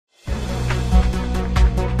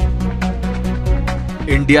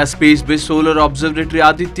India's space-based solar observatory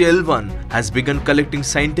Aditya-L1 has begun collecting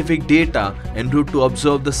scientific data en route to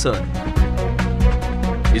observe the sun.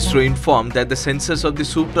 ISRO informed that the sensors of the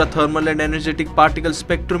Supra-Thermal and Energetic Particle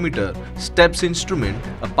Spectrometer STEPS instrument,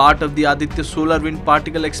 a part of the Aditya Solar Wind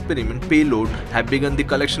Particle Experiment payload, have begun the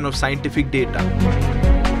collection of scientific data.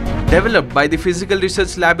 Developed by the Physical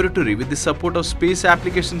Research Laboratory with the support of Space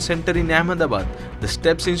Application Center in Ahmedabad, the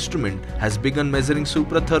STEPS instrument has begun measuring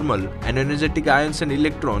suprathermal and energetic ions and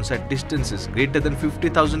electrons at distances greater than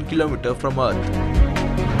 50,000 km from Earth.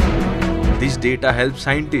 This data helps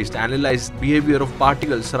scientists analyze the behavior of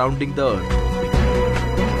particles surrounding the Earth.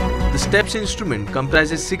 The STEPS instrument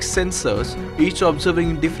comprises 6 sensors, each observing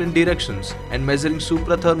in different directions and measuring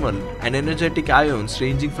suprathermal and energetic ions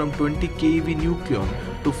ranging from 20 keV nucleon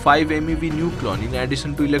to 5 MeV nucleon in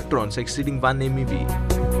addition to electrons exceeding 1 MeV.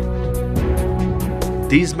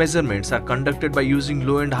 These measurements are conducted by using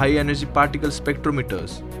low and high energy particle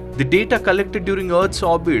spectrometers. The data collected during Earth's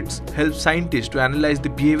orbits helps scientists to analyze the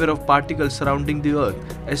behavior of particles surrounding the Earth,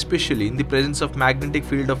 especially in the presence of magnetic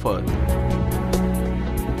field of Earth.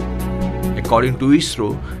 According to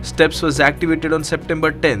ISRO, STEPS was activated on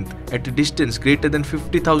September 10th at a distance greater than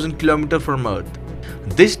 50,000 km from Earth.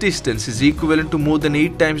 This distance is equivalent to more than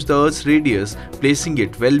 8 times the Earth's radius, placing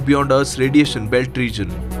it well beyond Earth's radiation belt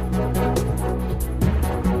region.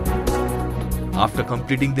 After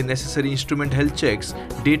completing the necessary instrument health checks,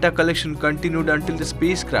 data collection continued until the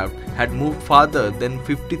spacecraft had moved farther than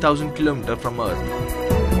 50,000 km from Earth.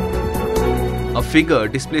 A figure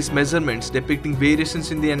displays measurements depicting variations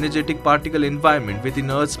in the energetic particle environment within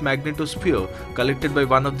Earth's magnetosphere collected by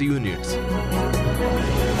one of the units.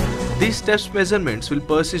 These STEPS measurements will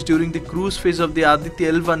persist during the cruise phase of the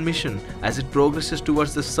Aditya-L1 mission as it progresses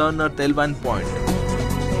towards the Sun-Earth L1 point.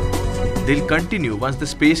 They'll continue once the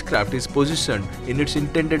spacecraft is positioned in its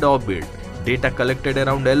intended orbit. Data collected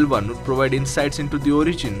around L1 would provide insights into the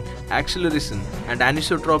origin, acceleration, and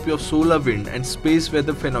anisotropy of solar wind and space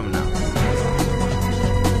weather phenomena.